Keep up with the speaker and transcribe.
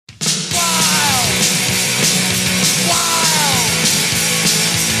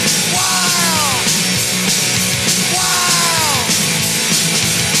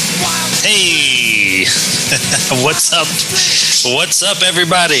What's up? What's up,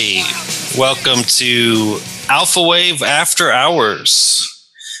 everybody? Welcome to AlphaWave After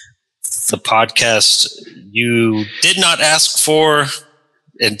Hours, the podcast you did not ask for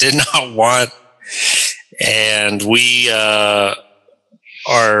and did not want. And we are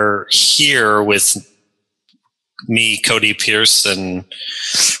here with me, Cody Pierce, and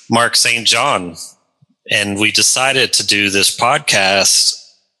Mark St. John. And we decided to do this podcast.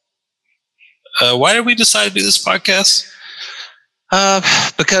 Why did we decide to do this podcast?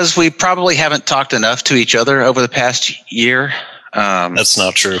 Because we probably haven't talked enough to each other over the past year. That's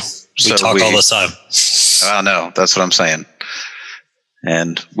not true. We talk all the time. I know. That's what I'm saying.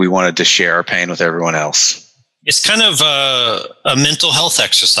 And we wanted to share our pain with everyone else. It's kind of a mental health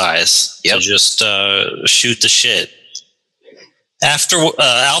exercise to just shoot the shit.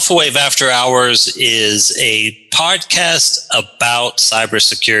 AlphaWave After Hours is a podcast about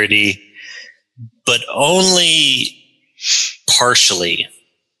cybersecurity, but only partially.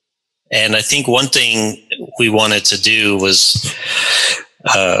 And I think one thing we wanted to do was,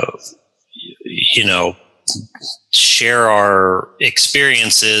 share our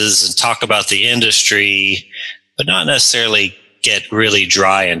experiences and talk about the industry, but not necessarily get really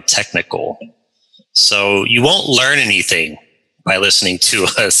dry and technical. So you won't learn anything by listening to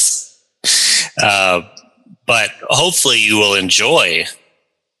us. But hopefully you will enjoy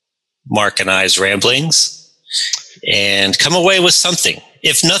Mark and I's ramblings and come away with something.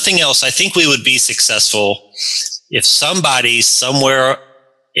 If nothing else, I think we would be successful if somebody somewhere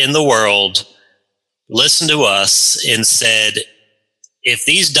in the world listened to us and said, if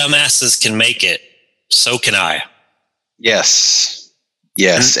these dumbasses can make it, so can I. Yes.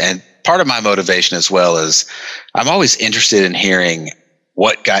 Mm-hmm. And part of my motivation as well is I'm always interested in hearing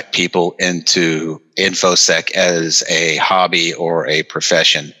what got people into InfoSec as a hobby or a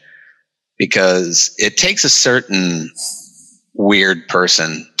profession, because it takes a certain weird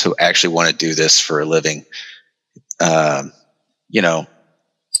person to actually want to do this for a living.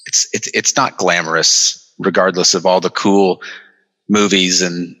 It's not glamorous, regardless of all the cool movies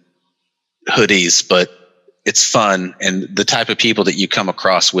and hoodies, but it's fun. And the type of people that you come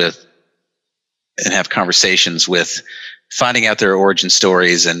across with and have conversations with, finding out their origin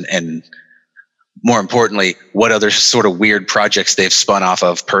stories and more importantly, what other sort of weird projects they've spun off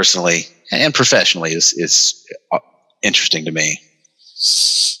of personally and professionally is interesting to me.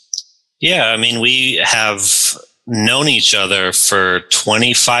 Yeah, I mean, we have known each other for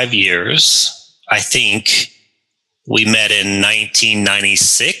 25 years. I think we met in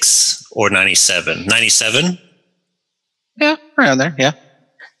 1996 or 97. 97? Yeah, around there, yeah.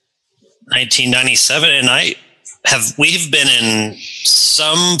 1997, and we've been in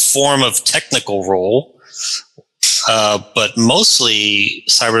some form of technical role, but mostly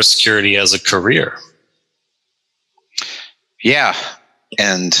cybersecurity as a career. Yeah,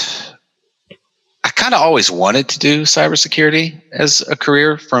 and I kind of always wanted to do cybersecurity as a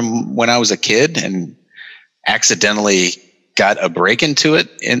career from when I was a kid, and accidentally got a break into it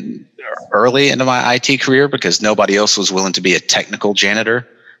early into my IT career because nobody else was willing to be a technical janitor.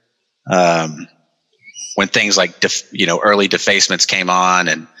 When things like early defacements came on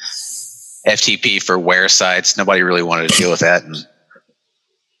and FTP for Warez sites, nobody really wanted to deal with that, and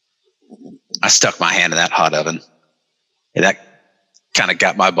I stuck my hand in that hot oven, and that kind of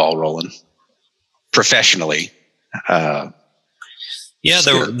got my ball rolling professionally. There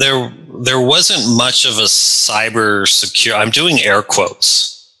wasn't much of a cybersecurity. I'm doing air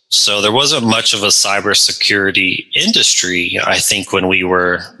quotes. So there wasn't much of a cybersecurity industry, I think, when we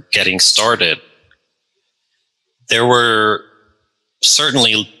were getting started. There were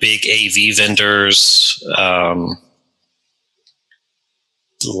certainly big AV vendors,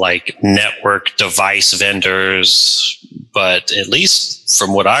 like network device vendors, but at least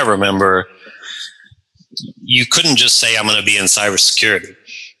from what I remember, you couldn't just say, I'm going to be in cybersecurity.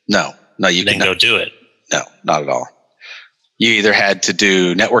 No, you can go do it. No, not at all. You either had to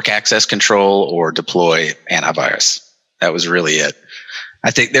do network access control or deploy antivirus. That was really it.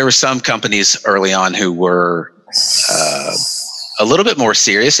 I think there were some companies early on who were a little bit more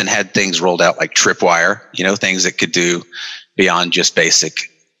serious and had things rolled out like Tripwire, things that could do beyond just basic,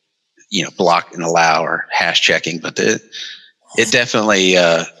 block and allow or hash checking. But it definitely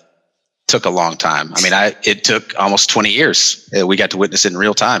took a long time. I mean, it took almost 20 years. We got to witness it in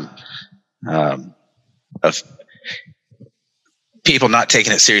real time of people not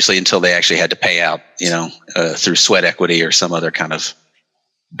taking it seriously until they actually had to pay out, through sweat equity or some other kind of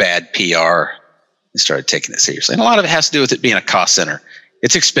bad PR, and started taking it seriously. And a lot of it has to do with it being a cost center.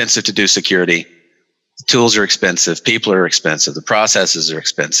 It's expensive to do security. Tools are expensive. People are expensive. The processes are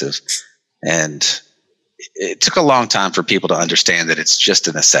expensive. And it took a long time for people to understand that it's just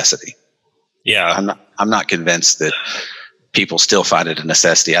a necessity. Yeah. I'm not convinced that people still find it a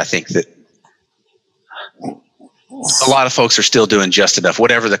necessity. I think that a lot of folks are still doing just enough,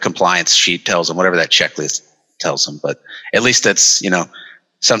 whatever the compliance sheet tells them, whatever that checklist tells them. But at least that's,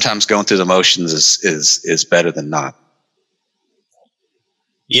 sometimes going through the motions is better than not.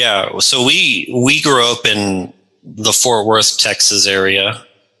 Yeah. So we grew up in the Fort Worth, Texas area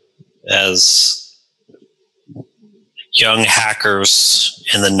as young hackers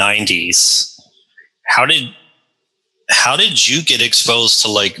in the 90s. How did you get exposed to,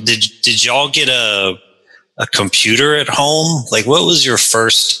 like, did y'all get a computer at home? Like, what was your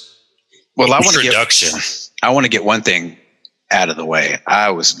first introduction? I want to get one thing out of the way. I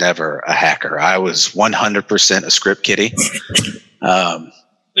was never a hacker. I was 100% a script kiddie.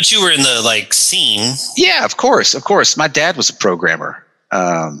 But you were in the scene. Yeah, of course. My dad was a programmer.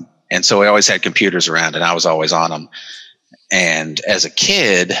 And so we always had computers around and I was always on them. And as a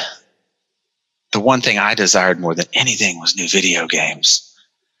kid, the one thing I desired more than anything was new video games.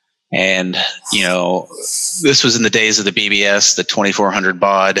 And, this was in the days of the BBS, the 2400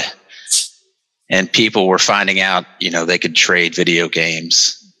 baud. And people were finding out, they could trade video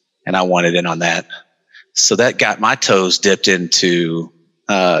games. And I wanted in on that. So that got my toes dipped into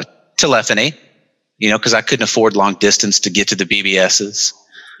telephony, because I couldn't afford long distance to get to the BBSs.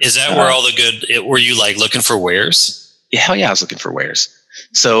 Is that where all the good, were you looking for wares? Yeah, hell yeah, I was looking for wares.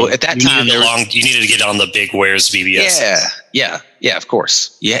 So at that time, you needed to get on the big Warez BBS. Yeah, of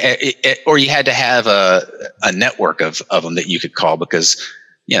course. Yeah, or you had to have a network of them that you could call because,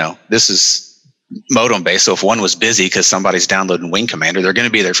 this is modem based. So if one was busy because somebody's downloading Wing Commander, they're going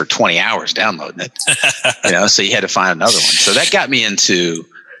to be there for 20 hours downloading it. So you had to find another one. So that got me into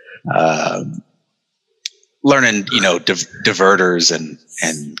learning, diverters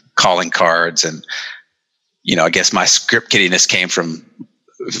and calling cards and. I guess my script kiddiness came from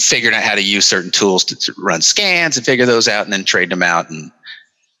figuring out how to use certain tools to run scans and figure those out and then trade them out. And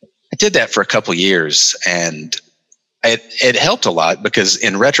I did that for a couple of years and it helped a lot because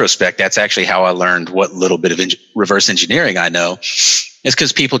in retrospect, that's actually how I learned what little bit of reverse engineering I know. It's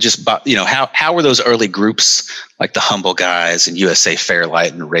because people just bought, how were those early groups like the Humble Guys and USA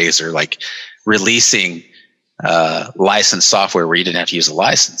Fairlight and Razor, releasing licensed software where you didn't have to use a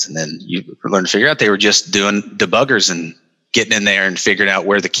license. And then you learn to figure out they were just doing debuggers and getting in there and figuring out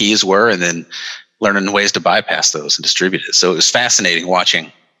where the keys were and then learning ways to bypass those and distribute it. So it was fascinating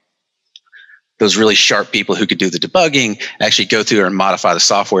watching those really sharp people who could do the debugging actually go through and modify the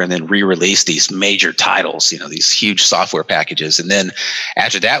software and then re-release these major titles, these huge software packages. And then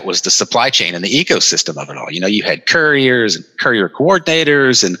after that was the supply chain and the ecosystem of it all. You had couriers and courier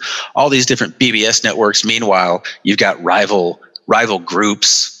coordinators and all these different BBS networks. Meanwhile, you've got rival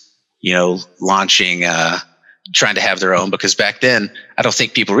groups, launching, trying to have their own, because back then, I don't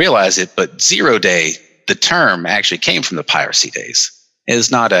think people realize it, but 0 day, the term actually came from the piracy days. It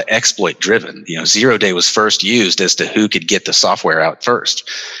is not exploit driven. 0 day was first used as to who could get the software out first,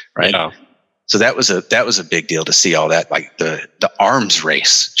 right? Yeah. So that was a big deal to see all that, the arms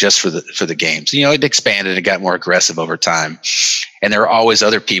race just for the games. It expanded, it got more aggressive over time, and there were always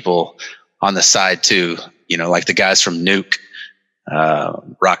other people on the side too. Like the guys from Nuke,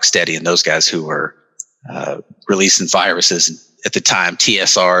 Rocksteady, and those guys who were releasing viruses at the time,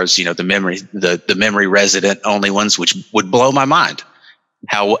 TSRs. The memory resident only ones, which would blow my mind.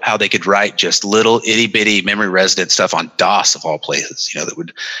 How they could write just little itty bitty memory resident stuff on DOS of all places, that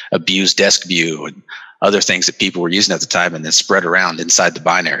would abuse disk view and other things that people were using at the time and then spread around inside the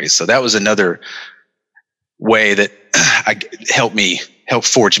binaries. So that was another way that helped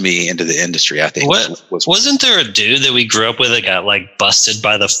forge me into the industry, I think. Wasn't there a dude that we grew up with that got busted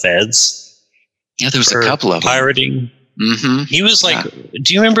by the feds? Yeah, there was a couple of them. Pirating. Mm-hmm. He was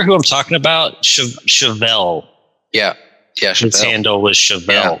do you remember who I'm talking about? Chevelle. Yeah. Yeah, Chevelle. His handle was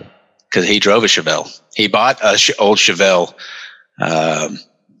Chevelle. Because he drove a Chevelle. He bought a old Chevelle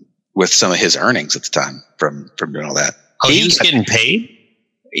with some of his earnings at the time from doing all that. Oh, he was getting paid?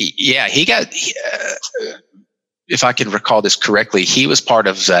 Yeah, he got, if I can recall this correctly, he was part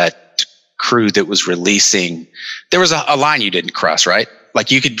of that crew that was releasing, there was a line you didn't cross, right?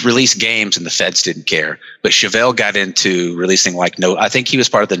 You could release games and the feds didn't care. But Chevelle got into releasing I think he was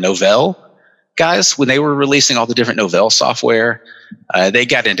part of the Novell guys when they were releasing all the different Novell software. They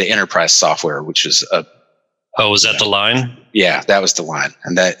got into enterprise software, which was was that the line? Yeah, that was the line.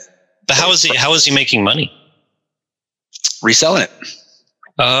 And that. But how was he making money? Reselling it.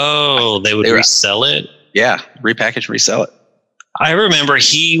 Oh, they would resell it? Yeah, repackage, resell it. I remember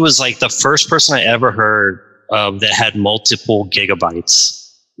he was the first person I ever heard of that had multiple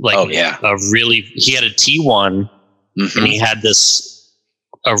gigabytes. Like, oh yeah, he had a T1, mm-hmm. and he had this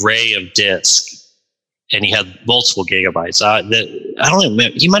array of disks. And he had multiple gigabytes. I don't know.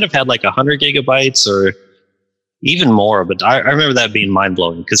 He might have had like 100 gigabytes or even more. But I remember that being mind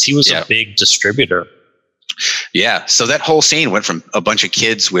blowing because he was a big distributor. Yeah. So that whole scene went from a bunch of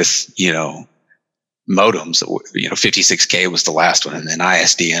kids with, modems. 56K was the last one, and then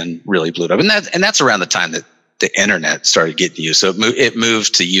ISDN really blew it up. And that's around the time that the internet started getting used. So it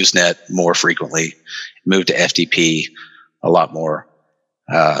moved to Usenet more frequently. It moved to FTP a lot more.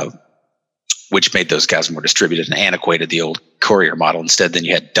 Which made those guys more distributed and antiquated the old courier model. Instead, then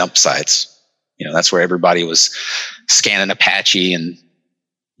you had dump sites. That's where everybody was scanning Apache, and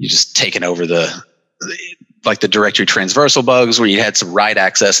you just taking over the directory transversal bugs where you had some write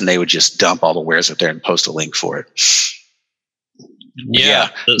access, and they would just dump all the wares up there and post a link for it. Yeah.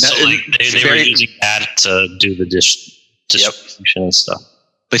 So they were using that to do the distribution and stuff.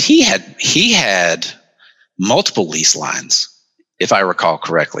 But he had multiple lease lines. If I recall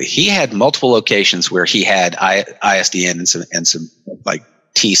correctly, he had multiple locations where he had ISDN and some like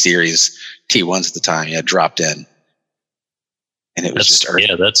T-series T1s at the time. He had dropped in, and it was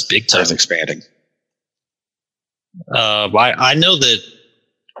that's big time. Expanding. I know that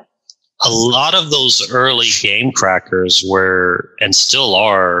a lot of those early game crackers were and still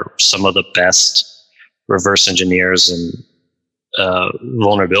are some of the best reverse engineers and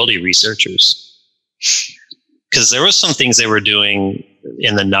vulnerability researchers. Because there were some things they were doing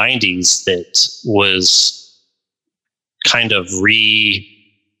in the 90s that was kind of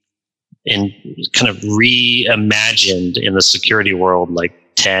reimagined in the security world like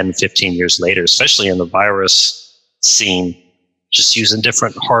 10, 15 years later, especially in the virus scene, just using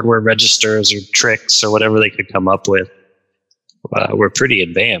different hardware registers or tricks or whatever they could come up with. Were pretty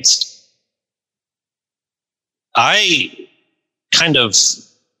advanced. I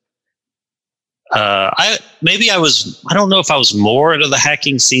don't know if I was more into the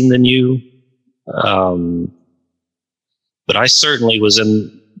hacking scene than you, but I certainly was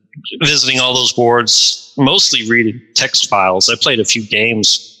visiting all those boards, mostly reading text files. I played a few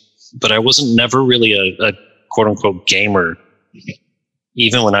games, but I wasn't never really a quote unquote gamer,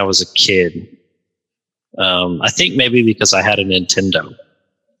 even when I was a kid. I think maybe because I had a Nintendo,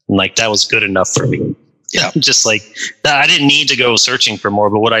 and like that was good enough for me. Yeah, just like I didn't need to go searching for more,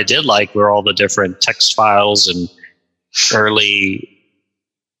 but what I did like were all the different text files and early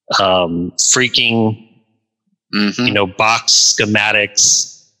freaking, box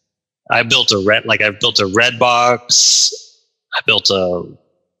schematics. I built a red box. I built a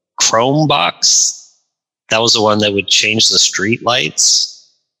Chrome box. That was the one that would change the street lights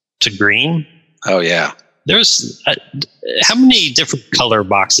to green. Oh yeah. There's how many different color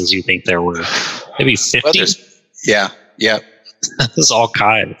boxes do you think there were? Maybe 50? Well, yeah. There's all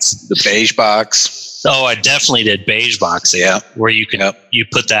kinds. The beige box. Oh, I definitely did beige boxing. Yeah. Where you could you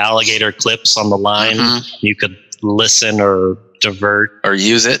put the alligator clips on the line. Mm-hmm. You could listen or divert. Or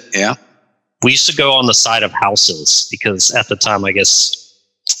use it, yeah. We used to go on the side of houses because at the time, I guess,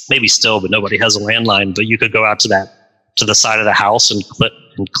 maybe still, but nobody has a landline, but you could go out to the side of the house and clip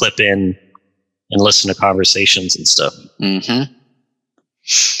in and listen to conversations and stuff. Mm-hmm.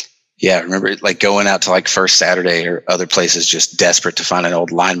 Yeah, I remember like going out to like First Saturday or other places just desperate to find an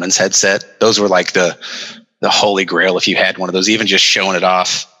old lineman's headset. Those were like the holy grail if you had one of those, even just showing it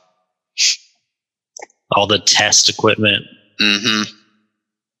off. All the test equipment. Mm-hmm.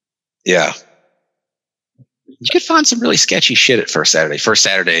 Yeah. You could find some really sketchy shit at First Saturday. First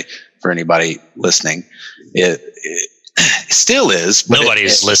Saturday, for anybody listening, it still is.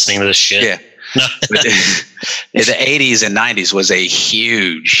 Nobody's listening to this shit. Yeah. In the 80s and 90s was a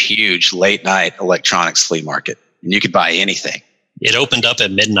huge late night electronics flea market, and you could buy anything. It opened up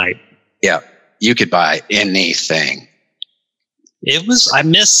at midnight. Yeah, you could buy anything. It was. I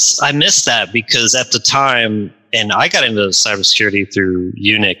miss that because at the time, and I got into cybersecurity through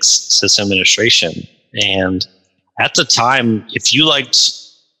Unix system administration, and at the time, if you liked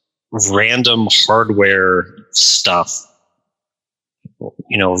random hardware stuff,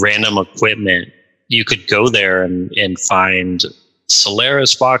 random equipment, you could go there and find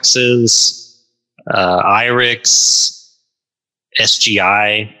Solaris boxes, IRIX,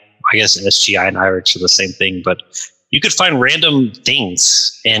 SGI. I guess SGI and IRIX are the same thing, but you could find random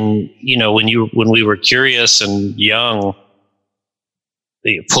things. And, when we were curious and young,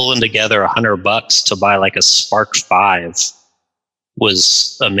 pulling together $100 to buy like a Spark 5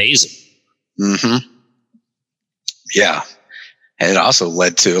 was amazing. Mm-hmm. Yeah. And it also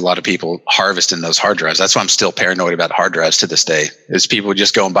led to a lot of people harvesting those hard drives. That's why I'm still paranoid about hard drives to this day. Is people would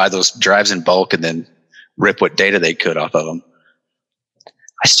just go and buy those drives in bulk and then rip what data they could off of them.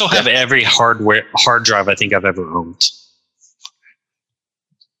 I still have every hard drive I think I've ever owned.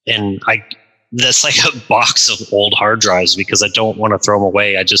 And that's like a box of old hard drives because I don't want to throw them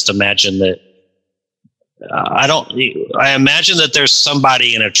away. I just imagine that I imagine that there's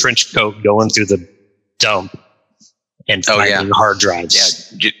somebody in a trench coat going through the dump and finding hard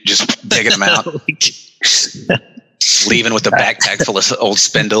drives. Yeah, just digging them out. Leaving with a backpack full of old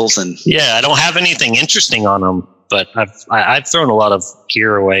spindles and yeah, I don't have anything interesting on them, but I've thrown a lot of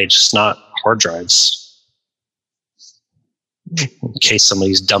gear away, just not hard drives. In case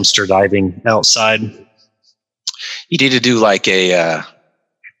somebody's dumpster diving outside. You need to do like an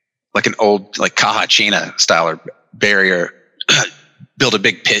old like Kahachina style or barrier. Build a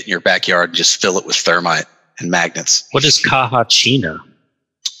big pit in your backyard and just fill it with thermite and magnets. What is Kahachina?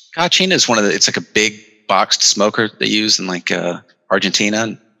 Kahachina is it's like a big boxed smoker they use in like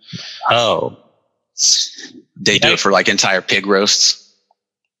Argentina. Oh. They do it for like entire pig roasts.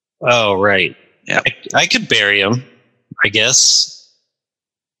 Oh, right. Yeah. I could bury them, I guess.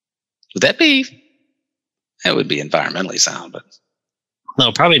 Would that be? That would be environmentally sound, but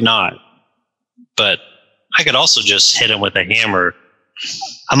no, probably not. But I could also just hit them with a hammer.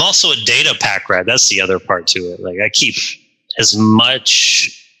 I'm also a data pack rat. That's the other part to it. Like I keep as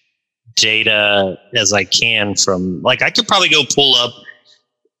much data as I can from, like, I could probably go pull up.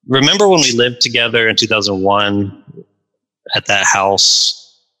 Remember when we lived together in 2001 at that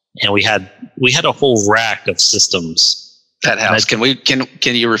house, and we had a whole rack of systems. That house.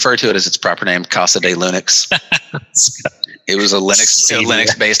 Can you refer to it as its proper name, Casa de Linux? It was a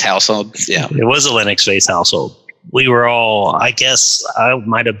Linux based household. Yeah, it was a Linux based household. We were all, I guess, I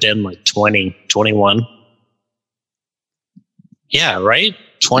might have been like 20, 21. Yeah, right?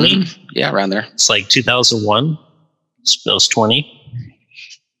 20? Mm-hmm. Yeah, around there. It's like 2001. It was 20.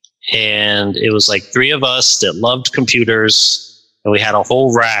 And it was like three of us that loved computers. And we had a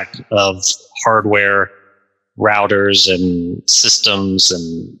whole rack of hardware, routers and systems.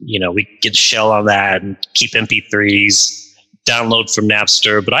 And, we could shell on that and keep MP3s, download from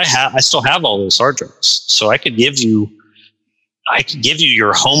Napster. But I still have all those hard drives. So I could give you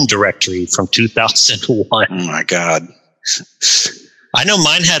your home directory from 2001. Oh my God. I know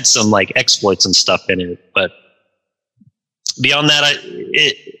mine had some like exploits and stuff in it, but beyond that,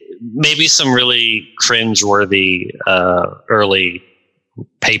 maybe some really cringe-worthy early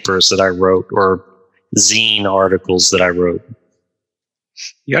papers that I wrote or zine articles that I wrote.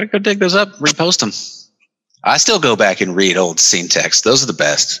 You got to go dig those up, repost them. I still go back and read old scene texts. Those are the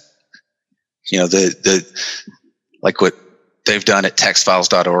best. The like what they've done at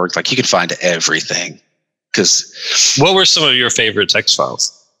textfiles.org. Like you can find everything. Because what were some of your favorite text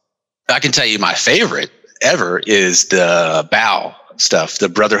files? I can tell you my favorite ever is the BOW stuff, the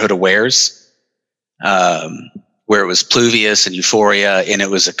Brotherhood of Warez, where it was Pluvius and Euphoria, and it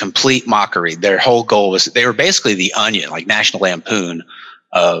was a complete mockery. Their whole goal was they were basically the Onion, like National Lampoon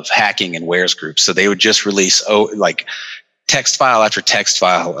of hacking and Warez groups. So they would just release like text file after text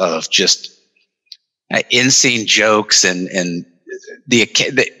file of just in-scene jokes and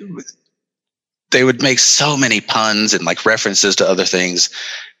they would make so many puns and like references to other things,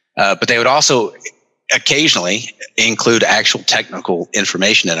 but they would also occasionally include actual technical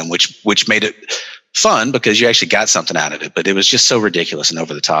information in them, which made it fun because you actually got something out of it. But it was just so ridiculous and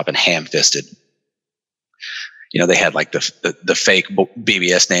over the top and ham-fisted. They had like the fake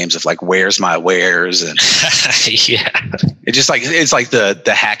BBS names of like "Where's my wares" and yeah, it's like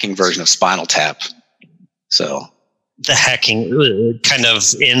the hacking version of Spinal Tap. So. The hacking kind of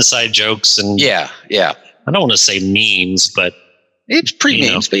inside jokes and yeah. I don't want to say memes, but it's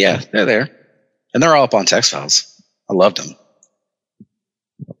pre-memes, but yeah, they're there, and they're all up on text files. I loved them,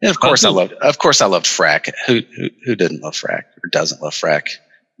 and of course I loved Frack. Who didn't love Frack or doesn't love Frack?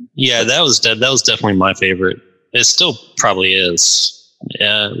 Yeah, that was definitely my favorite. It still probably is.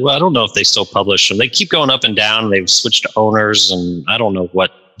 Yeah, well, I don't know if they still publish them. They keep going up and down. They've switched to owners, and I don't know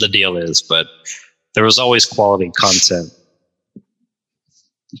what the deal is, but. There was always quality content.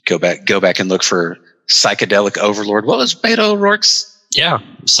 Go back and look for Psychedelic Overlord. What was Beto O'Rourke's? Yeah,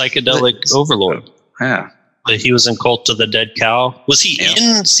 Psychedelic Overlord. Yeah. He was in Cult of the Dead Cow. Was he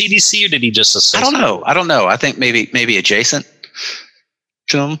in CDC or did he just associate? I don't know. I think maybe adjacent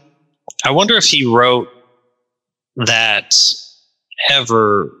to him. I wonder if he wrote that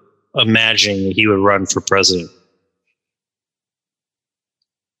ever imagining he would run for president.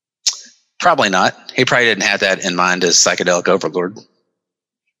 Probably not. He probably didn't have that in mind as Psychedelic Overlord.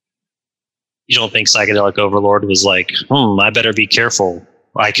 You don't think Psychedelic Overlord was like, I better be careful.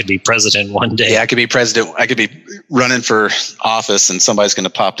 I could be president one day. Yeah, I could be president. I could be running for office and somebody's going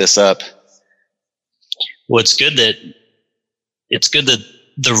to pop this up. Well, it's good that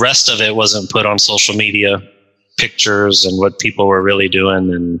the rest of it wasn't put on social media, pictures and what people were really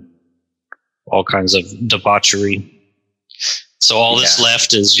doing and all kinds of debauchery. So all that's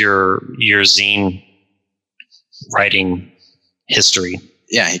left is your zine writing history.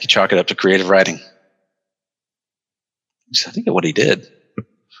 Yeah, he could chalk it up to creative writing. I think of what he did.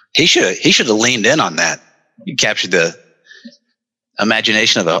 He should have leaned in on that. He captured the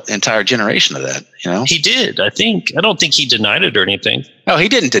imagination of an entire generation of that, you know? He did, I think. I don't think he denied it or anything. No, he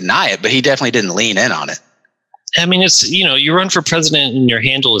didn't deny it, but he definitely didn't lean in on it. I mean, it's, you know, you run for president and your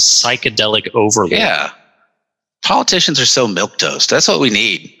handle is psychedelic overload. Yeah. Politicians are so milquetoast. That's what we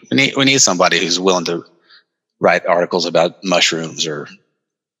need. We need somebody who's willing to write articles about mushrooms or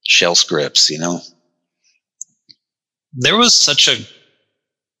shell scripts, you know? There was such a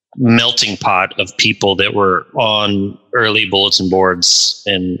melting pot of people that were on early bulletin boards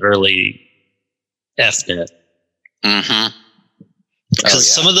and early FNet. Mm-hmm.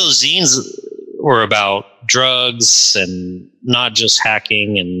 Because some of those zines were about drugs and not just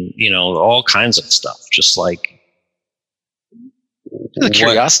hacking and, you know, all kinds of stuff. Just like the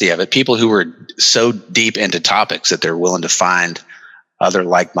curiosity of it. People who were so deep into topics that they're willing to find other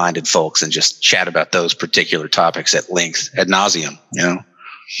like-minded folks and just chat about those particular topics at length, ad nauseum, you know?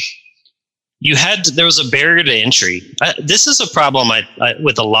 There was a barrier to entry. This is a problem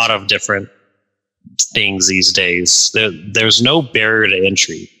with a lot of different things these days. There's no barrier to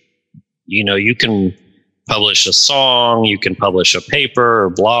entry. You know, you can publish a song, you can publish a paper or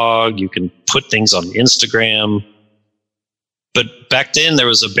blog, you can put things on Instagram. But back then there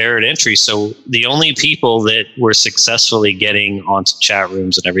was a barrier to entry. So the only people that were successfully getting onto chat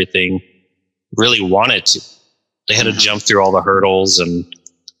rooms and everything really wanted to. They had to jump through all the hurdles and,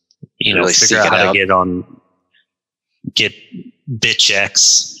 you know, really figure out how to get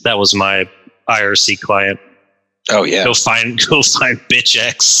BitchX. That was my IRC client. Oh yeah. Go find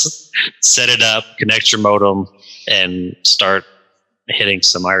BitchX, set it up, connect your modem, and start hitting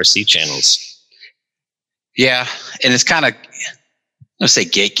some IRC channels. Yeah, and it's kind of, I don't say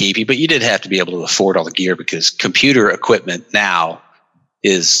gatekeepy, but you did have to be able to afford all the gear because computer equipment now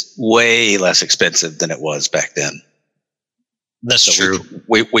is way less expensive than it was back then. That's true.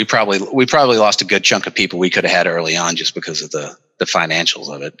 We probably lost a good chunk of people we could have had early on just because of the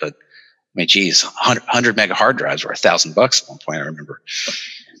financials of it. But I mean, geez, 100 mega hard drives were $1,000 at one point. I remember.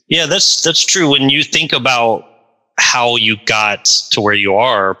 Yeah, that's true. When you think about how you got to where you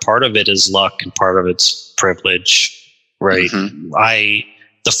are, part of it is luck and part of it's privilege, right? Mm-hmm.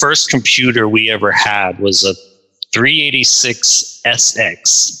 The first computer we ever had was a 386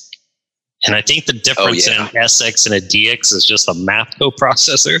 SX. And I think the difference in SX and a DX is just a math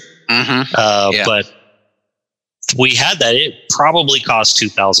coprocessor. Mm-hmm. But we had that. It probably cost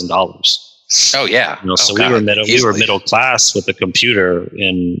 $2,000. Oh yeah. You know, so we were middle class with a computer,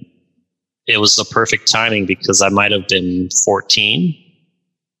 and it was the perfect timing because I might have been 14,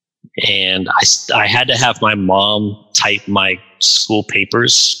 and I had to have my mom type my school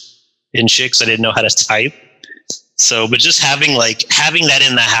papers and shit because I didn't know how to type. So, but just having that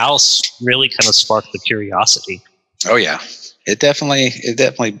in the house really kind of sparked the curiosity. Oh yeah, it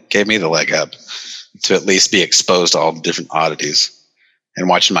definitely gave me the leg up to at least be exposed to all the different oddities. And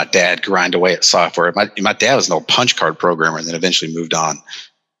watching my dad grind away at software. My dad was an old punch card programmer, and then eventually moved on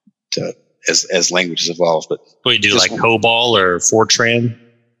to as languages evolved. But what do you do, like COBOL or Fortran?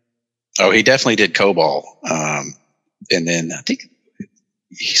 Oh, he definitely did COBOL, and then I think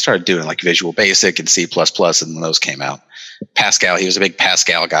he started doing like Visual Basic and C++, and when those came out, Pascal. He was a big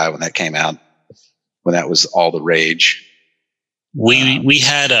Pascal guy when that came out, when that was all the rage. We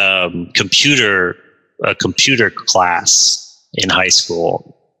had a computer class in high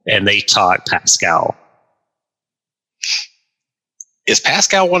school, and they taught Pascal. Is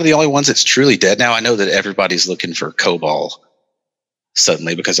Pascal one of the only ones that's truly dead now? I know that everybody's looking for COBOL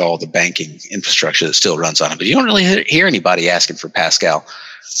suddenly because of all the banking infrastructure that still runs on it, but you don't really hear anybody asking for Pascal.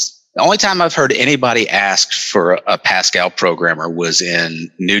 The only time I've heard anybody ask for a Pascal programmer was in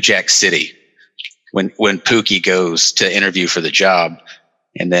New Jack City when Pookie goes to interview for the job,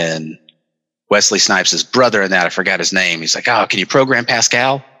 and then Wesley Snipes' brother in that, I forgot his name. He's like, "Oh, can you program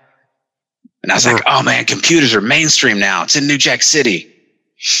Pascal?" And I was like, "Oh man, computers are mainstream now. It's in New Jack City."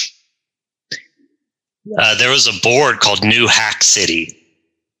 There was a board called New Hack City.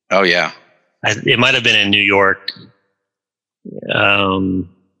 Oh yeah. It might have been in New York.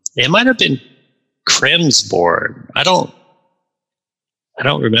 It might have been Crim's board. I don't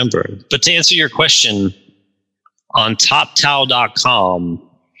remember. But to answer your question, on TopTow.com,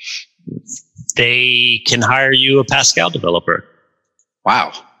 they can hire you a Pascal developer.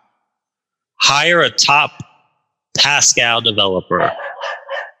 Wow. Hire a top Pascal developer.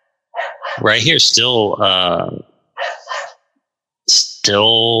 right here, still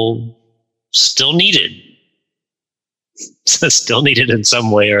needed. Still needed in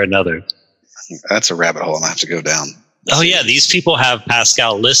some way or another. That's a rabbit hole I'm gonna have to go down. Oh yeah, these people have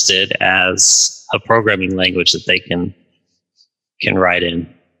Pascal listed as a programming language that they can write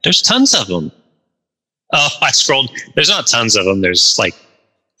in. There's tons of them. Oh, I scrolled. There's not tons of them. There's like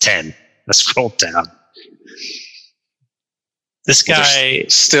 10. I scrolled down. This guy...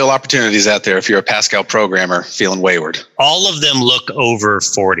 There's still opportunities out there if you're a Pascal programmer feeling wayward. All of them look over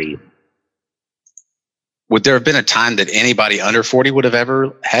 40. Would there have been a time that anybody under 40 would have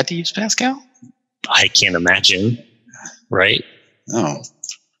ever had to use Pascal? I can't imagine. Right? Oh.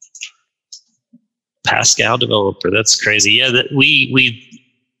 Pascal developer. That's crazy. Yeah, that me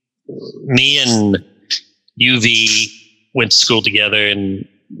and UV went to school together, and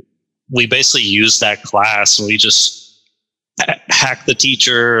we basically used that class, and we just hacked the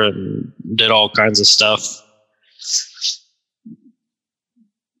teacher and did all kinds of stuff.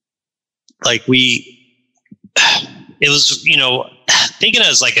 Like it was, thinking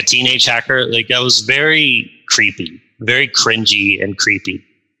as like a teenage hacker, like that was very creepy, very cringy and creepy.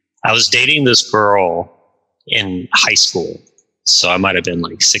 I was dating this girl in high school, so I might have been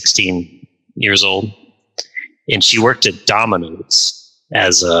like 16 years old, and she worked at Domino's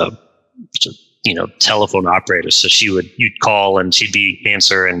as a telephone operator. So you'd call and she'd be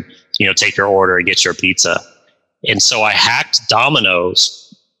answer and take your order and get your pizza. And so I hacked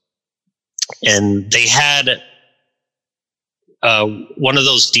Domino's, and they had one of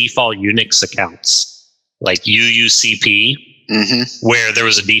those default Unix accounts, like UUCP, where there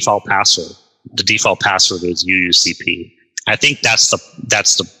was a default password. The default password is UUCP. I think that's the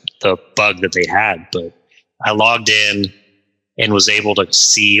bug that they had. But I logged in and was able to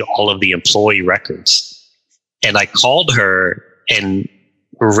see all of the employee records. And I called her and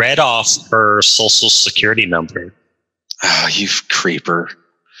read off her social security number. Oh, you creeper.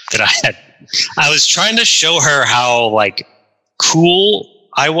 That I had. I was trying to show her how like cool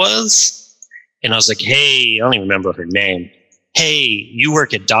I was. And I was like, hey, I don't even remember her name. Hey, you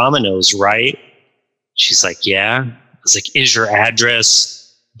work at Domino's, right? She's like, yeah. I was like, is your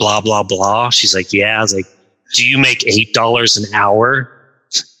address blah, blah, blah? She's like, yeah. I was like, do you make $8 an hour?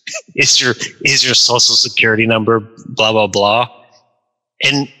 Is your social security number blah, blah, blah?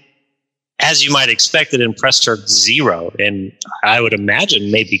 And as you might expect, it impressed her zero. And I would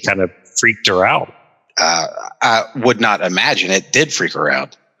imagine maybe kind of freaked her out. I would not imagine it did freak her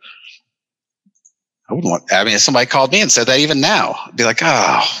out. If somebody called me and said that even now, I'd be like,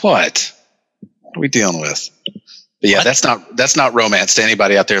 oh, what are we dealing with? But yeah, what? that's not romance to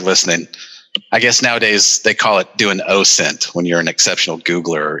anybody out there listening. I guess nowadays they call it doing OSINT when you're an exceptional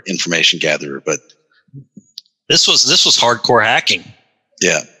Googler or information gatherer. But this was hardcore hacking.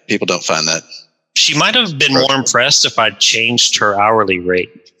 Yeah, people don't find that. She might have been more impressed if I'd changed her hourly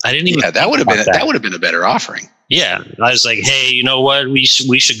rate. I didn't even. Yeah, that would have been a better offering. Yeah, I was like, hey, you know what? We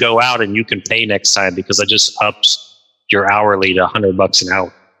should go out and you can pay next time because I just upped your hourly to $100 an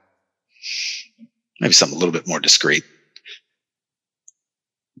hour. Maybe something a little bit more discreet.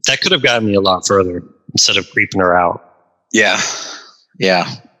 That could have gotten me a lot further instead of creeping her out. Yeah.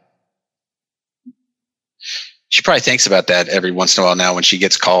 She probably thinks about that every once in a while now when she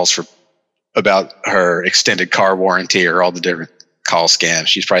gets calls about her extended car warranty or all the different call scams.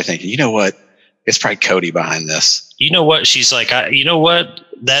 She's probably thinking, you know what? It's probably Cody behind this. You know what? She's like, you know what?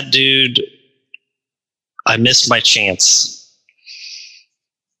 That dude, I missed my chance.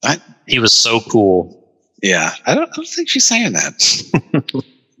 He was so cool. Yeah. I don't think she's saying that.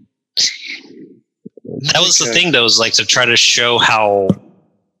 That was the thing, though, is like to try to show how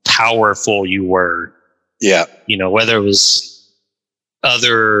powerful you were. Yeah. Whether it was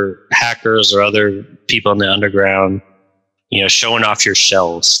other hackers or other people in the underground, showing off your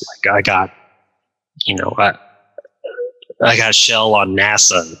shells. Like I got shell on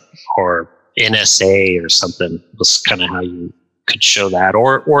NASA or NSA or something was kind of how you could show that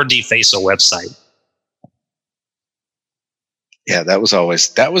or deface a website. Yeah, that was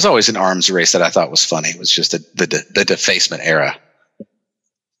always an arms race that I thought was funny. It was just the defacement era.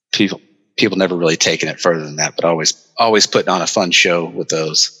 People never really taken it further than that, but always putting on a fun show with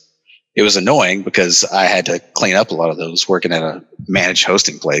those. It was annoying because I had to clean up a lot of those working at a managed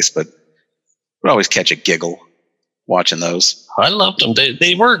hosting place, but would always catch a giggle watching those. I loved them.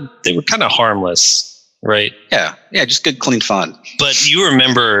 They were kind of harmless, right? Yeah, just good, clean fun. But you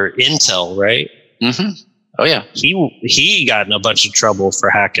remember Intel, right? Mm-hmm. Oh yeah, he got in a bunch of trouble for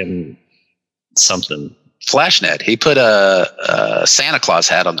hacking something. Flashnet. He put a Santa Claus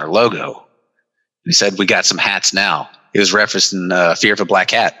hat on their logo. He said, "We got some hats now." He was referencing Fear of a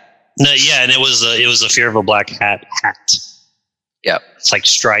Black Hat. No, yeah, and it was a Fear of a Black hat. Yep. It's like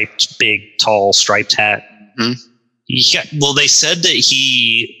striped, big, tall, striped hat. Mm-hmm. Yeah. Well, they said that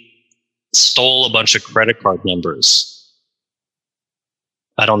he stole a bunch of credit card numbers.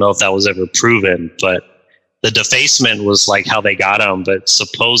 I don't know if that was ever proven, but the defacement was like how they got him. But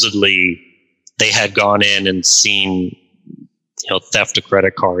supposedly they had gone in and seen, theft of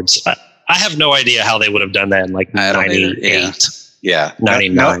credit cards. I have no idea how they would have done that in like 98. Yeah.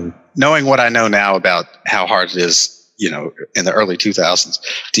 99. Knowing what I know now about how hard it is, in the early 2000s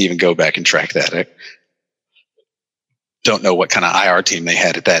to even go back and track that. I don't know what kind of IR team they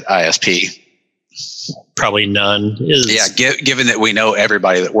had at that ISP. Probably none. Given that we know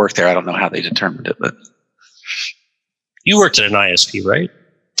everybody that worked there, I don't know how they determined it. But you worked at an ISP, right?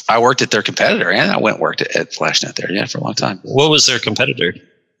 I worked at their competitor, and I went and worked at FlashNet there, for a long time. What was their competitor?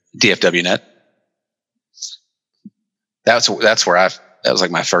 DFWnet. That's where that was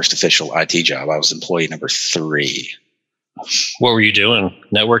like my first official IT job. I was employee number 3. What were you doing?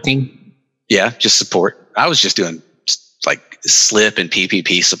 Networking? Yeah, just support. I was just doing like SLIP and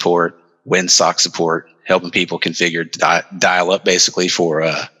PPP support, WinSock support, helping people configure dial up basically for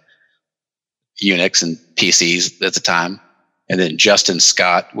Unix and PCs at the time. And then Justin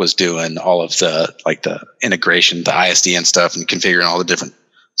Scott was doing all of the integration, the ISDN stuff, and configuring all the different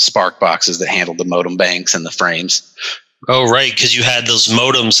Spark boxes that handled the modem banks and the frames. Oh, right, because you had those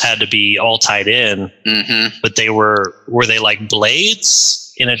modems had to be all tied in, but were they like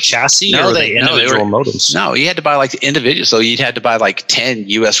blades in a chassis, or were they individual modems? No, you had to buy like the individual. So you'd had to buy like 10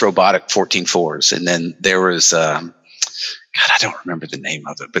 US Robotic 14.4s, and then there was God, I don't remember the name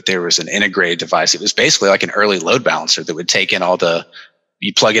of it, but there was an integrated device. It was basically like an early load balancer that would take in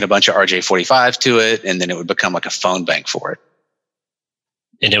you plug in a bunch of RJ45 to it, and then it would become like a phone bank for it.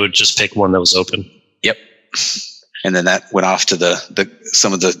 And it would just pick one that was open. Yep. And then that went off to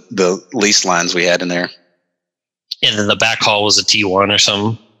some of the lease lines we had in there. And then the backhaul was a T1 or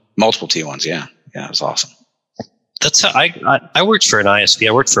something. Multiple T1s, yeah. Yeah, it was awesome. That's how I worked for an ISP.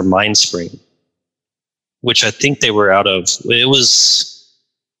 I worked for Mindspring, which I think they were out of. It was,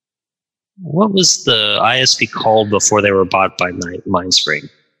 what was the ISP called before they were bought by Mindspring?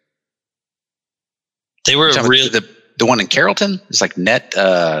 They were the one in Carrollton. It's like Net.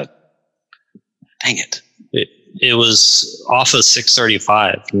 Dang it. It was off of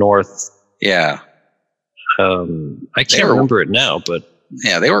 635 North. Yeah. I can't remember it now, but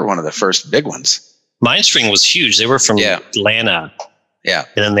yeah, they were one of the first big ones. Mindspring was huge. They were from Atlanta. Yeah.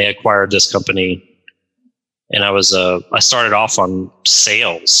 And then they acquired this company, and I started off on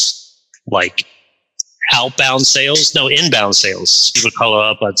sales, like inbound sales. People would call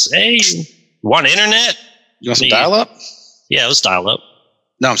up and say, "Hey, want internet? You want some dial-up?" Yeah, it was dial-up.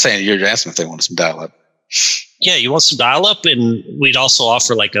 No, I'm saying you're asking if they wanted some dial-up. Yeah, you want some dial-up, and we'd also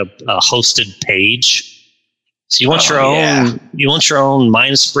offer like a hosted page. So you want your own. Yeah. You want your own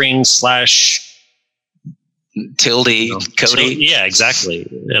Mindspring / tilde Cody. Yeah, exactly.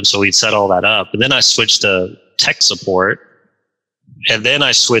 And so we'd set all that up, and then I switched to tech support, and then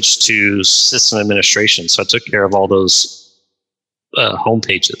I switched to system administration. So I took care of all those home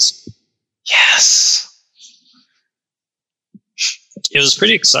pages. Yes. It was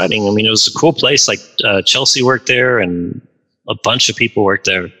pretty exciting. I mean, it was a cool place. Like Chelsea worked there, and a bunch of people worked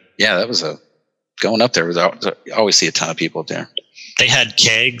there. Yeah, that was going up there. You always see a ton of people up there. They had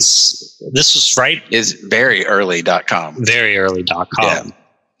kegs. This was right. Is very early.com. Very early.com. Yeah.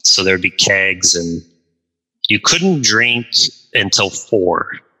 So there'd be kegs, and you couldn't drink until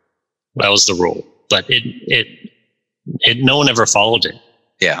 4. That was the rule. But no one ever followed it.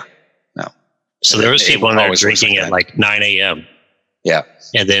 Yeah. No. So there was people in there drinking at like 9 a.m. Yeah.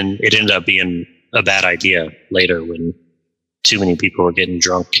 And then it ended up being a bad idea later when too many people were getting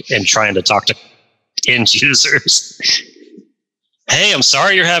drunk and trying to talk to end users. Hey, I'm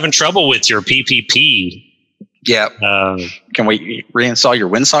sorry you're having trouble with your PPP. Yeah. Can we reinstall your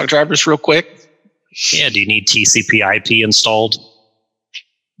WinSock drivers real quick? Yeah. Do you need TCP/IP installed?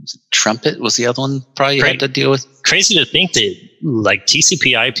 Trumpet was the other one probably you had to deal with. Crazy to think that like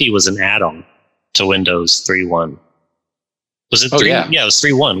TCP/IP was an add-on to Windows 3.1. Was it 3? Yeah, it was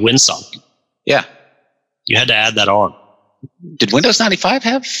 3.1, WinSock. Yeah. You had to add that on. Did Windows 95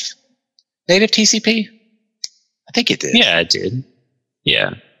 have native TCP? I think it did. Yeah, it did.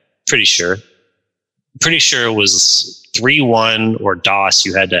 Yeah, pretty sure. Pretty sure it was 3.1 or DOS.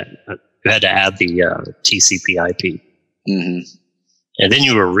 You had to add the TCP/IP. Mm-hmm. And then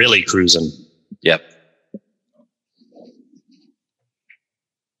you were really cruising. Yep.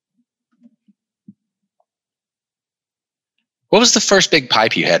 What was the first big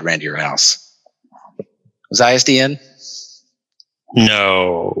pipe you had ran to your house? Was ISDN?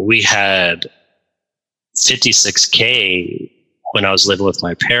 No, we had 56K when I was living with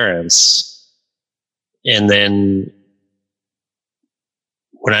my parents. And then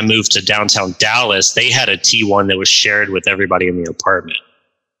when I moved to downtown Dallas, they had a T1 that was shared with everybody in the apartment.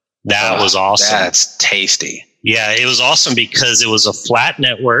 That was awesome. That's tasty. Yeah, it was awesome because it was a flat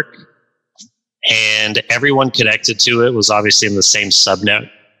network and everyone connected to it was obviously in the same subnet.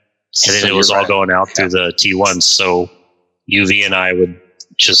 And then it was all going out through the T1. So UV and I would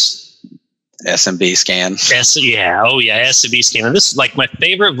just SMB scan. SMB scan. And this is like my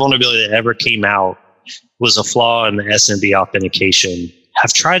favorite vulnerability that ever came out was a flaw in the SMB authentication.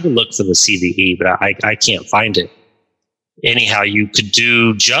 I've tried to look for the CVE, but I can't find it. Anyhow, you could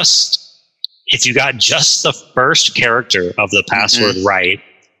do if you got just the first character of the password right,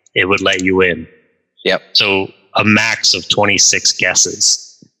 it would let you in. Yep. So a max of 26 guesses.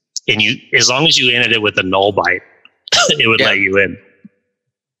 And as long as you entered it with a null byte, it would let you in.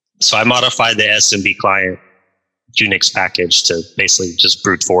 So I modified the SMB client Unix package to basically just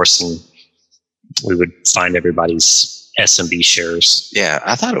brute force, and we would find everybody's SMB shares. Yeah,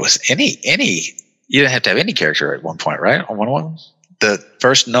 I thought it was any. You didn't have to have any character at one point, right? On one of them, the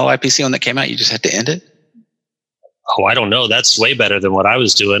first null IPC one that came out, you just had to end it. Oh, I don't know. That's way better than what I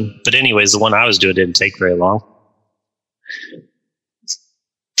was doing. But anyways, the one I was doing didn't take very long.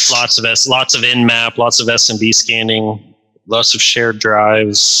 Lots of Nmap, lots of SMB scanning, lots of shared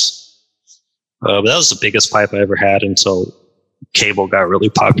drives. But that was the biggest pipe I ever had until cable got really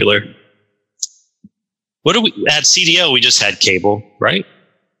popular. What do we at CDL? We just had cable, right?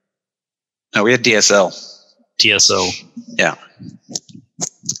 No, we had DSL. DSL. Yeah,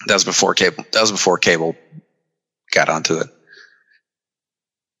 that was before cable. That was before cable got onto it.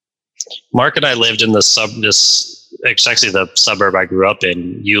 Mark and I lived in the suburb I grew up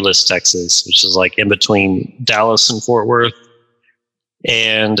in, Euless, Texas, which is like in between Dallas and Fort Worth.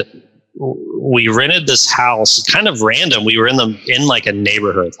 And we rented this house, kind of random. We were in like a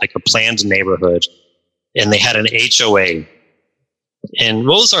neighborhood, like a planned neighborhood, and they had an HOA. And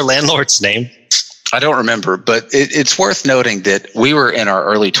what was our landlord's name? I don't remember, but it's worth noting that we were in our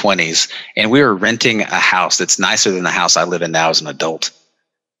early 20s and we were renting a house that's nicer than the house I live in now as an adult.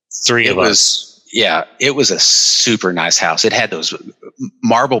 Three of us. Yeah, it was a super nice house. It had those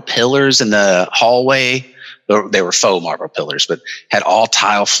marble pillars in the hallway. They were faux marble pillars, but had all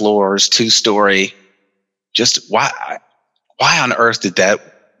tile floors, 2-story. Just why on earth did that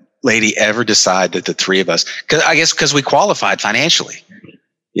lady ever decide that the three of us? Because we qualified financially,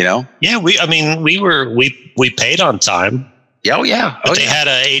 you know. Yeah, we paid on time. Oh yeah, but they had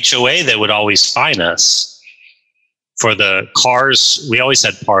a HOA that would always fine us. For the cars, we always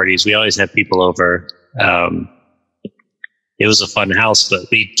had parties. We always had people over. It was a fun house, but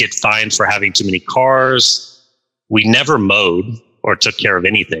we'd get fined for having too many cars. We never mowed or took care of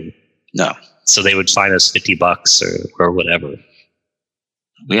anything. No. So they would fine us $50 or whatever.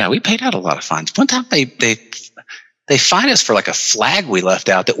 Yeah, we paid out a lot of fines. One time they fined us for like a flag we left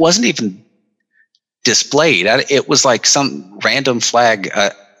out that wasn't even displayed. It was like some random flag.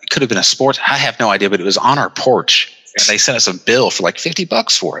 It could have been a sports. I have no idea, but it was on our porch. And they sent us a bill for like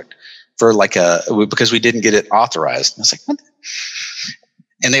 $50 for it, because we didn't get it authorized. And I was like, what?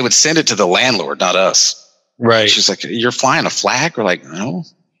 And they would send it to the landlord, not us. Right. She's like, you're flying a flag? We're like, no,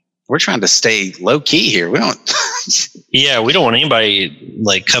 we're trying to stay low key here. We don't. Yeah, we don't want anybody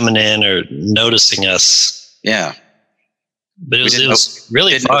like coming in or noticing us. Yeah. But it was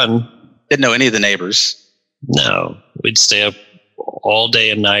really fun. Didn't know any of the neighbors. No, we'd stay up all day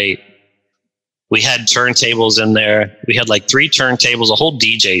and night. We had turntables in there. We had like 3 turntables, a whole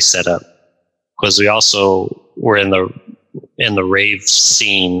DJ setup, because we also were in the rave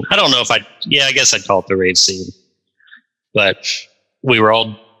scene. I don't know if I guess I'd call it the rave scene. But we were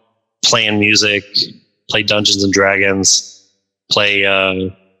all playing music, play Dungeons and Dragons, play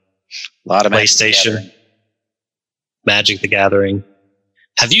a lot of PlayStation, Magic the Gathering.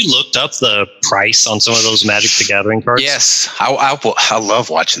 Have you looked up the price on some of those Magic the Gathering cards? Yes, I love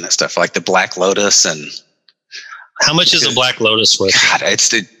watching that stuff, like the Black Lotus. And how much is a Black Lotus worth? God,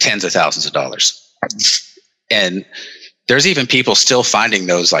 it's tens of thousands of dollars. And there's even people still finding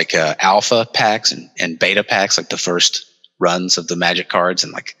those like alpha packs and beta packs, like the first runs of the Magic cards.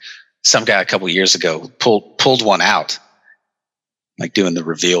 And like some guy a couple of years ago pulled one out, like doing the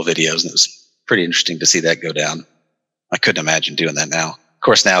reveal videos, and it was pretty interesting to see that go down. I couldn't imagine doing that now. Of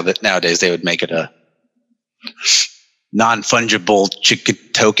course, nowadays they would make it a non-fungible chicken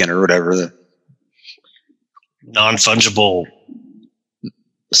token or whatever. Non-fungible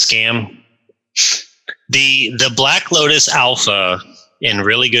scam. The Black Lotus Alpha in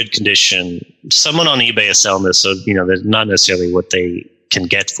really good condition. Someone on eBay is selling this, so that's not necessarily what they can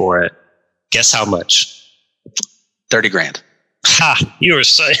get for it. Guess how much? 30 grand. Ha! You were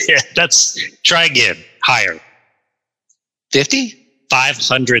so. Try again. Higher. 50?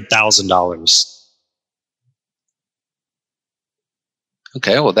 $500,000.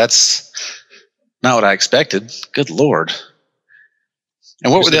 Okay, well, that's not what I expected. Good Lord.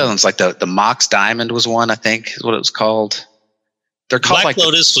 And what were the other ones? Like the Mox Diamond was one, I think, is what it was called. They're called Black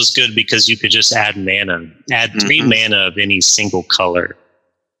Lotus was good because you could just add mana. Add 3 mana of any single color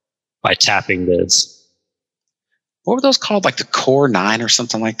by tapping this. What were those called? Like the Core 9 or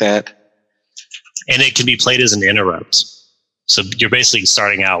something like that? And it can be played as an interrupt. So you're basically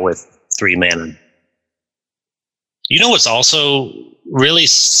starting out with 3 mana. You know what's also really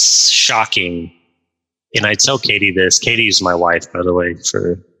shocking, and I tell Katie this. Katie's my wife, by the way,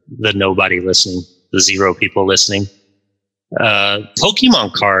 for the nobody listening, the 0 people listening.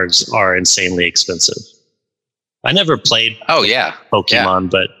 Pokemon cards are insanely expensive. I never played Pokemon,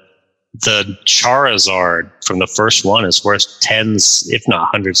 but the Charizard from the first one is worth tens, if not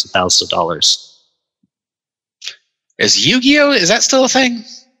hundreds of thousands of dollars. Is Yu-Gi-Oh! Is that still a thing?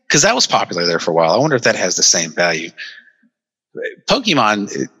 Because that was popular there for a while. I wonder if that has the same value.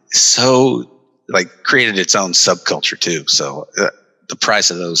 Pokemon created its own subculture too. So the price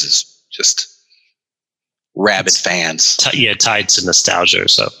of those is just rabid fans. Tied to nostalgia or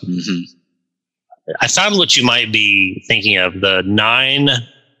so. I found what you might be thinking of, the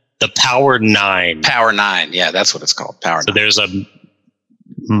Power 9. Power 9, yeah, that's what it's called. Power 9. So there's a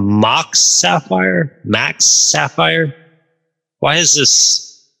Max Sapphire. Why is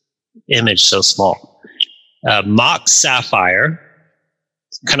this image so small? Mox Sapphire,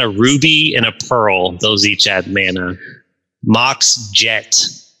 kind of ruby and a pearl. Those each add mana. Mox Jet,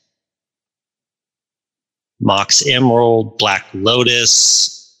 Mox Emerald, Black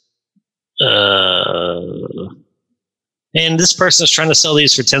Lotus. And this person is trying to sell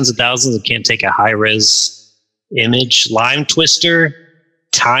these for tens of thousands and can't take a high-res image. Lime Twister,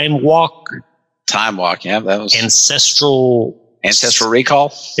 Time Walk, yeah, that was Ancestral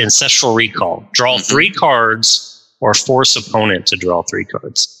Recall. Draw 3 cards or force opponent to draw 3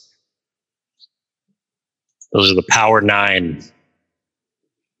 cards. Those are the Power 9.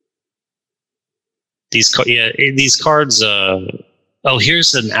 These cards.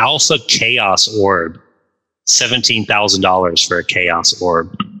 Here's an Alpha Chaos Orb. $17,000 for a Chaos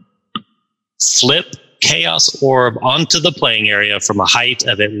Orb. Flip Chaos Orb onto the playing area from a height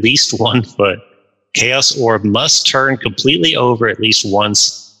of at least 1 foot. Chaos Orb must turn completely over at least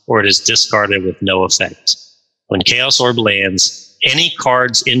once, or it is discarded with no effect. When Chaos Orb lands, any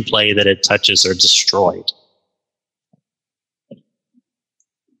cards in play that it touches are destroyed.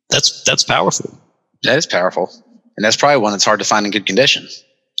 That's powerful. That is powerful, and that's probably one that's hard to find in good condition.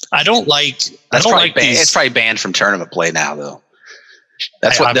 It's probably banned from tournament play now, though.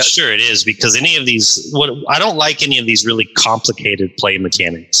 I'm sure it is, because I don't like any of these really complicated play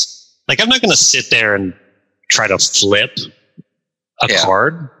mechanics. Like, I'm not going to sit there and try to flip a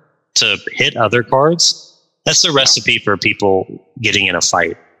card to hit other cards. That's the recipe for people getting in a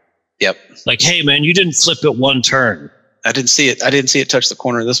fight. Yep. Like, hey man, you didn't flip it 1 turn. I didn't see it touch the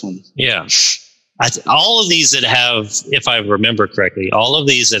corner of this one. Yeah. All of these that have, if I remember correctly, all of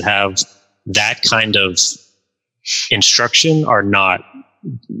these that have that kind of instruction are not,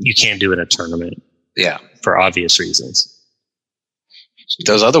 you can't do in a tournament. Yeah. For obvious reasons.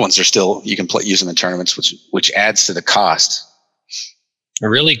 Those other ones are still, you can use them in tournaments, which adds to the cost.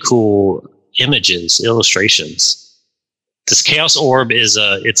 Really cool images, illustrations. This Chaos Orb is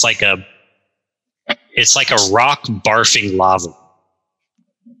it's like a rock barfing lava.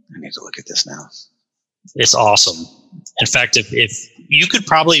 I need to look at this now. It's awesome. In fact, if you could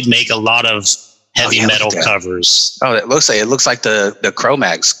probably make a lot of heavy metal covers. Oh, it looks like the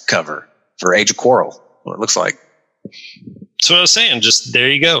Cro-Mags cover for Age of Quarrel. What it looks like. That's what I was saying. Just there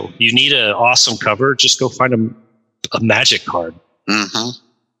you go. You need an awesome cover. Just go find a Magic card. Mm-hmm.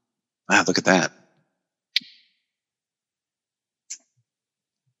 Wow, look at that.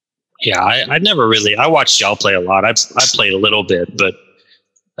 Yeah, I watched y'all play a lot. I played a little bit, but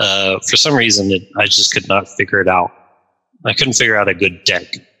for some reason I just could not figure it out. I couldn't figure out a good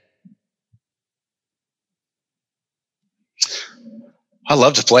deck. I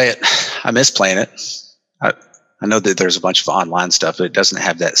love to play it. I miss playing it. I know that there's a bunch of online stuff, but it doesn't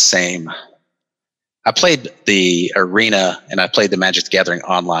have that same. I played the Arena and I played the Magic the Gathering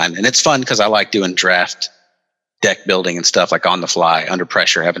online, and it's fun because I like doing draft deck building and stuff, like on the fly, under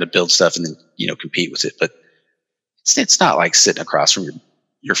pressure, having to build stuff and then compete with it. But it's not like sitting across from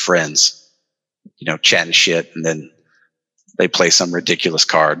your friends, chatting shit, and then they play some ridiculous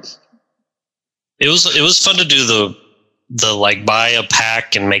card. It was fun to do the like buy a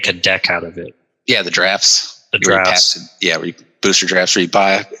pack and make a deck out of it. Yeah, the drafts. Where you booster drafts where you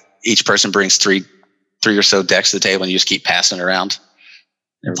buy. Each person brings three or so decks to the table, and you just keep passing it around.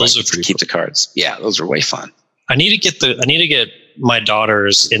 Those are pretty keep the cards. Yeah, those are way fun. I need to get my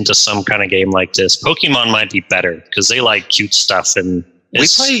daughters into some kind of game like this. Pokemon might be better because they like cute stuff, and we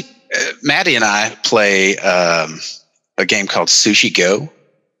play. Maddie and I play a game called Sushi Go.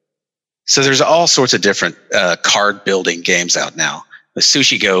 So there's all sorts of different card building games out now. With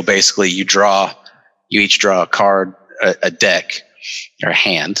Sushi Go, basically you each draw a card, a deck, or a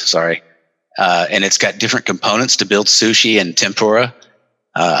hand, sorry, and it's got different components to build sushi and tempura.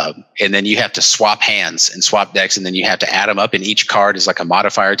 And then you have to swap hands and swap decks, and then you have to add them up, and each card is like a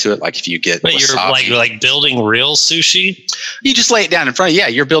modifier to it. Like if you get But wasabi, you're like building real sushi? you just lay it down in front of you. Yeah,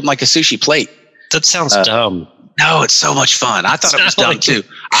 you're building like a sushi plate. That sounds dumb. No, it's so much fun. I thought it was dumb too.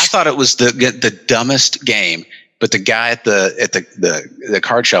 I thought it was the dumbest game, but the guy at the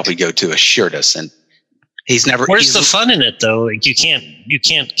card shop we go to assured us, and he's never. Where's the fun in it though? Like you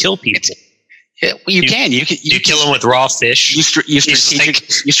can't kill people. Yeah, well, you can. You kill them with raw fish. I'm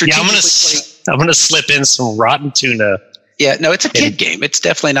gonna slip in some rotten tuna. Yeah, no, it's a kid game. It's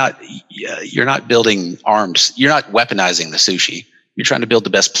definitely not. You're not building arms. You're not weaponizing the sushi. You're trying to build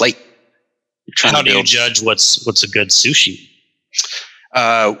the best plate. How do you judge what's a good sushi?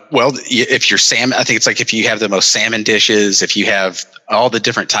 Well, if you're salmon, I think it's like if you have the most salmon dishes, if you have all the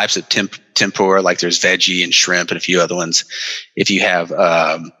different types of tempura, like there's veggie and shrimp and a few other ones. If you have,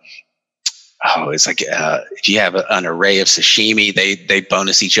 if you have an array of sashimi, they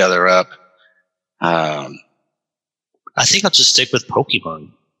bonus each other up. I think I'll just stick with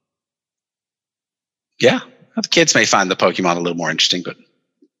Pokemon. Yeah, the kids may find the Pokemon a little more interesting, but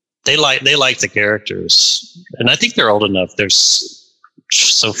they like the characters, and I think they're old enough.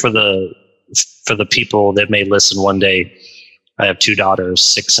 So for the people that may listen one day, I have two daughters,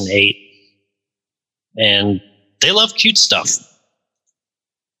 6 and 8, and they love cute stuff.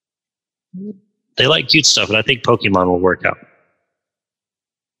 They like cute stuff, and I think Pokemon will work out.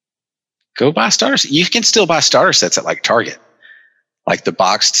 Go buy starters. You can still buy starter sets at like Target, like the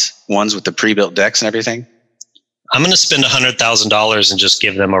boxed ones with the pre-built decks and everything. I'm going to spend $100,000 and just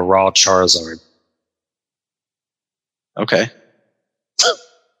give them a raw Charizard. Okay.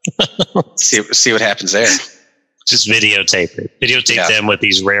 see what happens there. Just videotape it. Videotape them with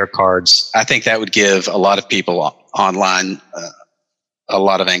these rare cards. I think that would give a lot of people online a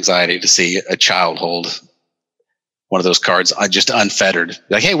lot of anxiety to see a child hold one of those cards just unfettered.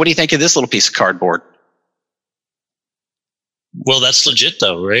 Like, hey, what do you think of this little piece of cardboard? Well, that's legit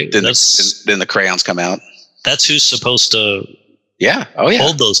though, right? Then the crayons come out. That's who's supposed to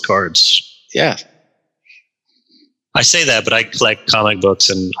hold those cards. Yeah. I say that, but I collect comic books,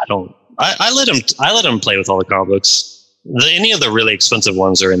 and I let them play with all the comic books. Any of the really expensive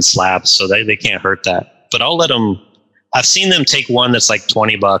ones are in slabs, so they can't hurt that. But I'll let them. I've seen them take one that's like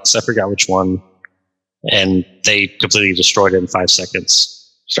 $20. I forgot which one, and they completely destroyed it in 5 seconds.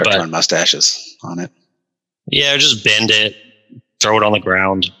 Start throwing mustaches on it. Yeah, just bend it, throw it on the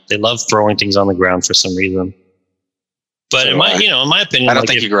ground. They love throwing things on the ground for some reason. But in my opinion, I don't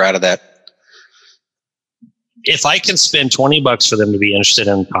think you grow out of that. If I can spend $20 for them to be interested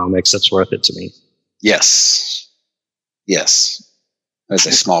in comics, that's worth it to me. Yes. That's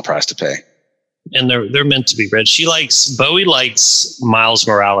a small price to pay. And they're meant to be read. Bowie likes Miles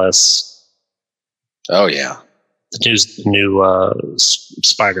Morales. Oh yeah, the new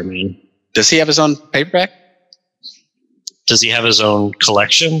Spider-Man. Does he have his own paperback? Does he have his own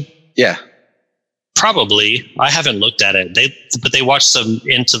collection? Yeah, probably. I haven't looked at it. But they watched some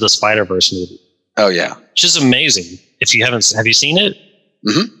Into the Spider-Verse movie. Oh yeah, which is amazing. If you haven't, have you seen it?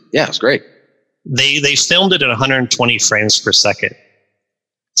 Mm-hmm. Yeah, it's great. They filmed it at 120 frames per second.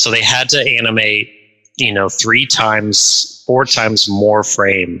 So they had to animate, 4 times more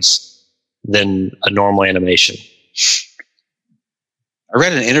frames than a normal animation. I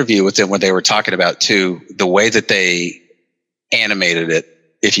read an interview with them where they were talking about, too, the way that they animated it.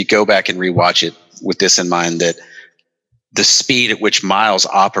 If you go back and rewatch it with this in mind, that the speed at which Miles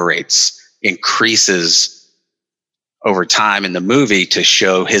operates increases over time in the movie to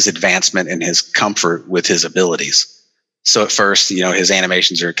show his advancement and his comfort with his abilities. So at first, his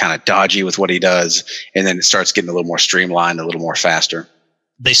animations are kind of dodgy with what he does, and then it starts getting a little more streamlined, a little more faster.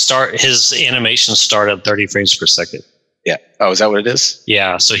 His animations start at 30 frames per second. Yeah. Oh, is that what it is?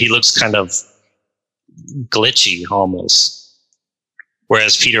 Yeah. So he looks kind of glitchy almost.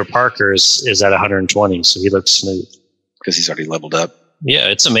 Whereas Peter Parker's is at 120, so he looks smooth. Because he's already leveled up. Yeah,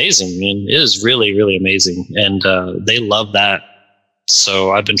 it's amazing. I mean, it is really, really amazing. And they love that.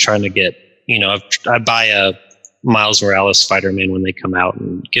 So I've been trying to get, I buy a Miles Morales Spider-Man when they come out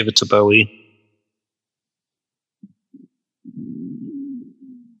and give it to Bowie.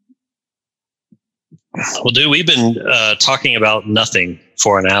 Well, dude, we've been talking about nothing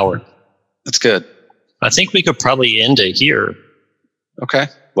for an hour. That's good. I think we could probably end it here. Okay.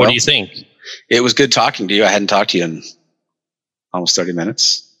 What do you think? It was good talking to you. I hadn't talked to you in almost 30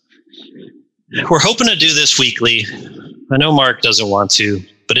 minutes. We're hoping to do this weekly. I know Mark doesn't want to,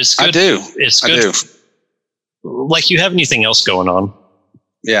 but it's good. I do. It's good. I do. Like, you have anything else going on?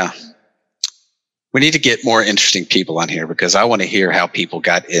 Yeah. We need to get more interesting people on here because I want to hear how people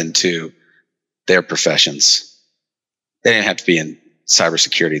got into their professions. They didn't have to be in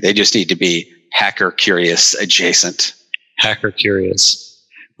cybersecurity. They just need to be hacker curious adjacent. Hacker curious.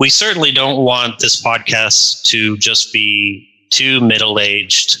 We certainly don't want this podcast to just be two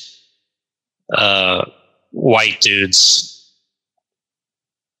middle-aged white dudes.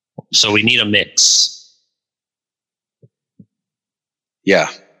 So we need a mix. Yeah.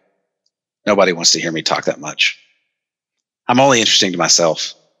 Nobody wants to hear me talk that much. I'm only interesting to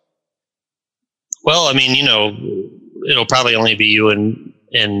myself. Well, I mean, it'll probably only be you and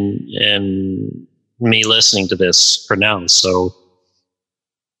me listening to this for now. So,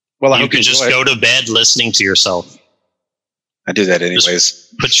 well, you could just go to bed listening to yourself. I do that anyways.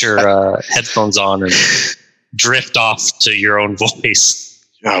 Just put your headphones on and drift off to your own voice.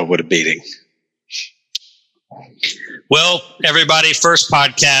 Oh, what a beating. Well, everybody, first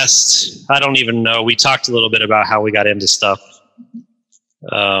podcast. I don't even know. We talked a little bit about how we got into stuff.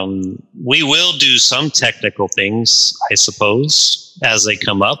 We will do some technical things, I suppose, as they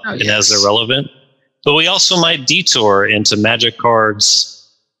come up and as they're relevant. But we also might detour into magic cards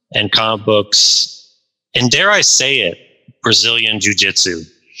and comic books, and dare I say it, Brazilian Jiu-Jitsu.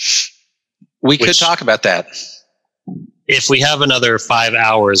 We could talk about that. If we have another 5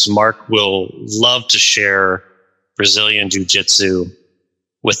 hours, Mark will love to share Brazilian Jiu-Jitsu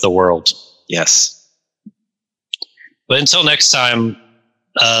with the world. Yes. But until next time,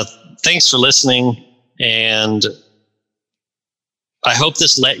 thanks for listening, and I hope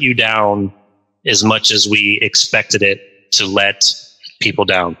this let you down as much as we expected it to let people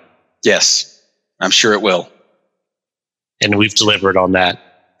down. Yes, I'm sure it will. And we've delivered on that.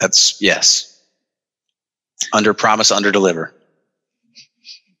 Yes. Under promise, under deliver.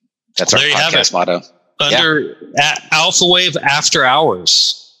 That's our podcast motto. AlphaWave After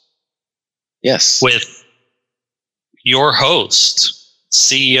Hours. Yes. With your host,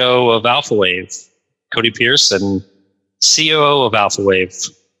 CEO of AlphaWave, Cody Pierce, and COO of AlphaWave,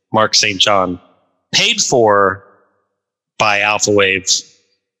 Mark St. John. Paid for by AlphaWave,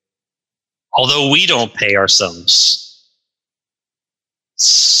 although we don't pay ourselves.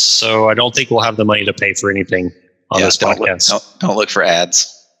 So I don't think we'll have the money to pay for anything on this podcast. Don't look for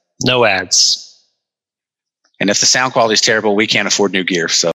ads. No ads. And if the sound quality is terrible, we can't afford new gear. So